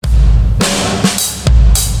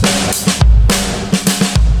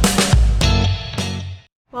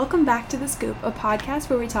Welcome back to The Scoop, a podcast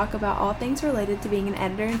where we talk about all things related to being an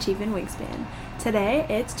editor-in-chief in Wingspan. Today,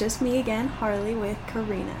 it's just me again, Harley, with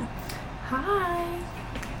Karina. Hi.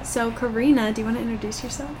 So, Karina, do you want to introduce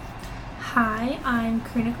yourself? Hi, I'm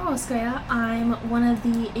Karina Kowalskaya. I'm one of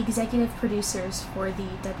the executive producers for the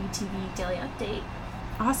WTV Daily Update.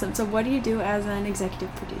 Awesome. So, what do you do as an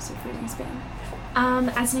executive producer for Wingspan?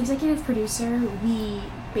 As an executive producer, we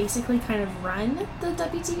basically kind of run the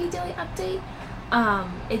WTV Daily Update.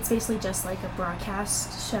 It's basically just like a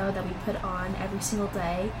broadcast show that we put on every single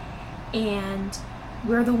day, and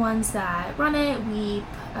we're the ones that run it. We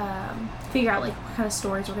figure out like what kind of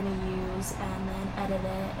stories we're going to use and then edit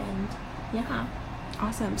it, and yeah.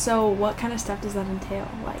 Awesome. So, what kind of stuff does that entail?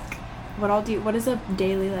 Like, what does a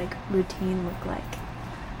daily like routine look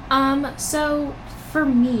like? So for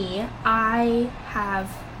me,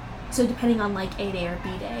 depending on like A day or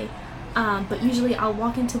B day, but usually I'll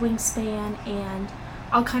walk into Wingspan and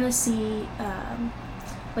I'll kind of see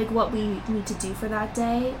like what we need to do for that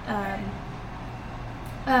day.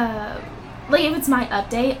 Like if it's my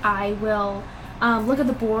update, I will look at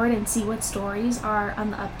the board and see what stories are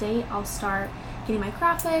on the update. I'll start getting my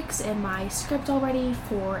graphics and my script all ready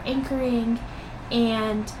for anchoring,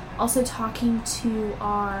 and also talking to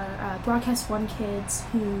our Broadcast One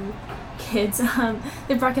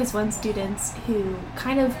the Broadcast One students who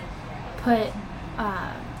kind of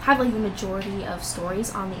have like the majority of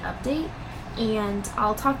stories on the update, and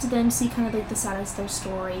I'll talk to them, see kind of like the status of their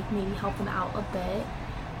story, maybe help them out a bit,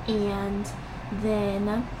 and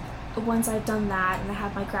then once I've done that and I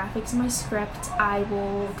have my graphics and my script, I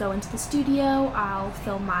will go into the studio, I'll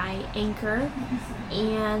film my anchor,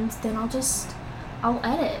 and then I'll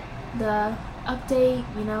edit the update,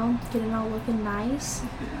 get it all looking nice.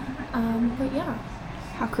 But yeah.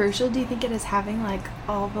 How crucial do you think it is having like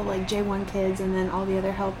all the like J1 kids and then all the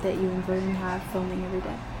other help that you and Vernon have filming every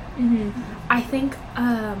day? Mm-hmm. I think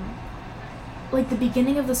like the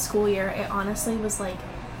beginning of the school year, it honestly was like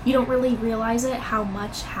you don't really realize it how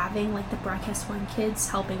much having like the Broadcast One kids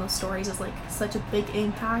helping with stories is like such a big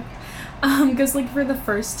impact, because like for the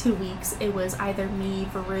first 2 weeks it was either me,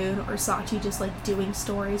 Varun, or Sachi just like doing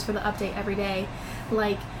stories for the update every day.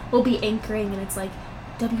 Like we'll be anchoring and it's like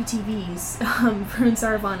WTV's Varun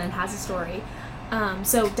Saravanan has a story,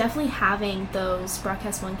 so definitely having those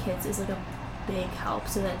Broadcast One kids is like a big help,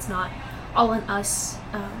 so that it's not all on us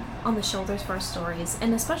on the shoulders for our stories,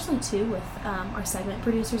 and especially too with our segment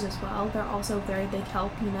producers as well. They're also a very big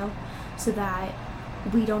help, so that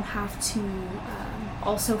we don't have to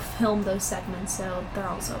also film those segments, so they're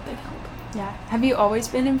also a big help. Yeah. Have you always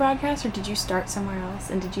been in broadcast, or did you start somewhere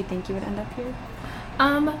else, and did you think you would end up here?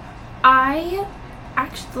 I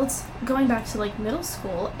actually, going back to like middle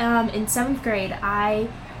school, in 7th grade I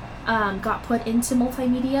got put into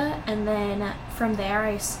multimedia, and then from there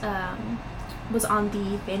I was on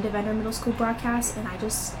the Van Deventer Middle School broadcast, and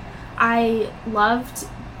I loved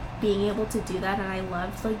being able to do that, and I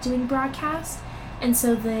loved like doing broadcast. And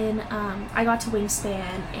so then I got to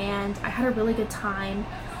Wingspan and I had a really good time.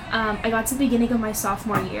 I got to the beginning of my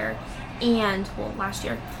sophomore year, and last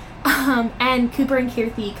year, and Cooper and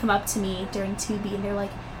Kirthi come up to me during 2B and they're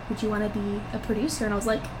like, would you want to be a producer? And I was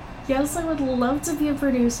like, yes, I would love to be a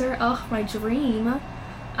producer. Oh, my dream.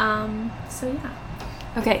 So yeah.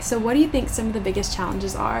 Okay, so what do you think some of the biggest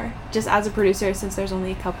challenges are, just as a producer, since there's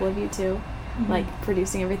only a couple of you too, like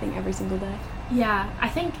producing everything every single day? Yeah, I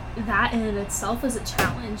think that in itself is a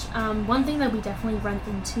challenge. One thing that we definitely run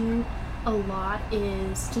into a lot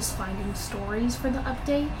is just finding stories for the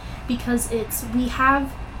update, because we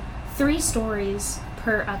have 3 stories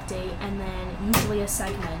per update, and then usually a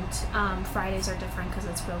segment. Fridays are different because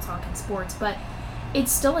it's Real Talk and sports, but it's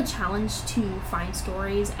still a challenge to find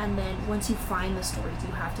stories, and then once you find the stories,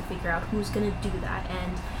 you have to figure out who's going to do that.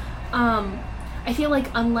 And I feel like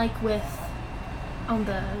unlike on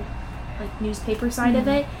the like newspaper side of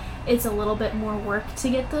it, it's a little bit more work to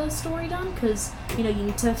get the story done, because you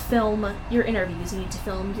need to film your interviews, you need to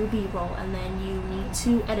film your B-roll, and then you need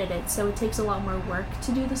to edit it, so it takes a lot more work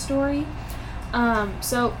to do the story.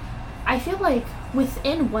 So I feel like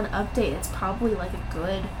within one update it's probably like a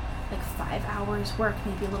good 5 hours work,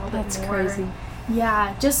 maybe a little bit more. That's crazy.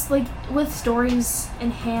 Yeah, just like with stories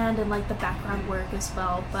in hand and like the background work as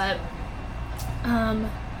well. But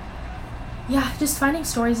yeah, just finding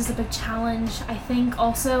stories is a big challenge. I think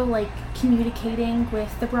also like communicating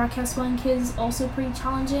with the Broadcast One kids also pretty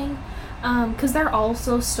challenging, because they're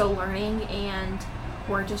also still learning and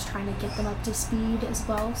we're just trying to get them up to speed as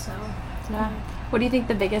well. So yeah. What do you think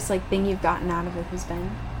the biggest like thing you've gotten out of it has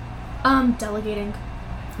been? Delegating.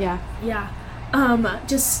 Yeah. Yeah.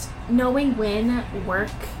 Just knowing when work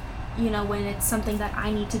when it's something that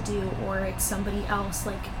I need to do or it's somebody else,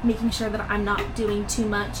 like making sure that I'm not doing too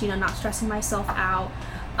much, not stressing myself out,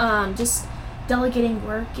 just delegating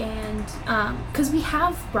work. And because we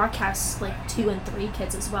have broadcasts like 2 and 3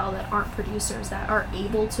 kids as well that aren't producers, that are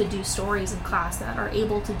able to do stories in class, that are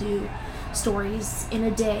able to do stories in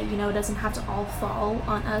a day. It doesn't have to all fall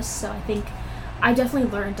on us. So I think I definitely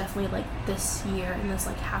learned like this year in this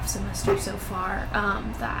like half semester so far,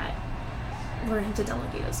 that learning to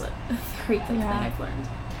delegate is a very big thing I've learned.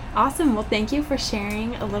 Awesome. Well, thank you for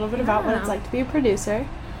sharing a little bit about what it's like to be a producer,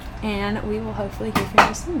 and we will hopefully hear from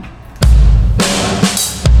you soon.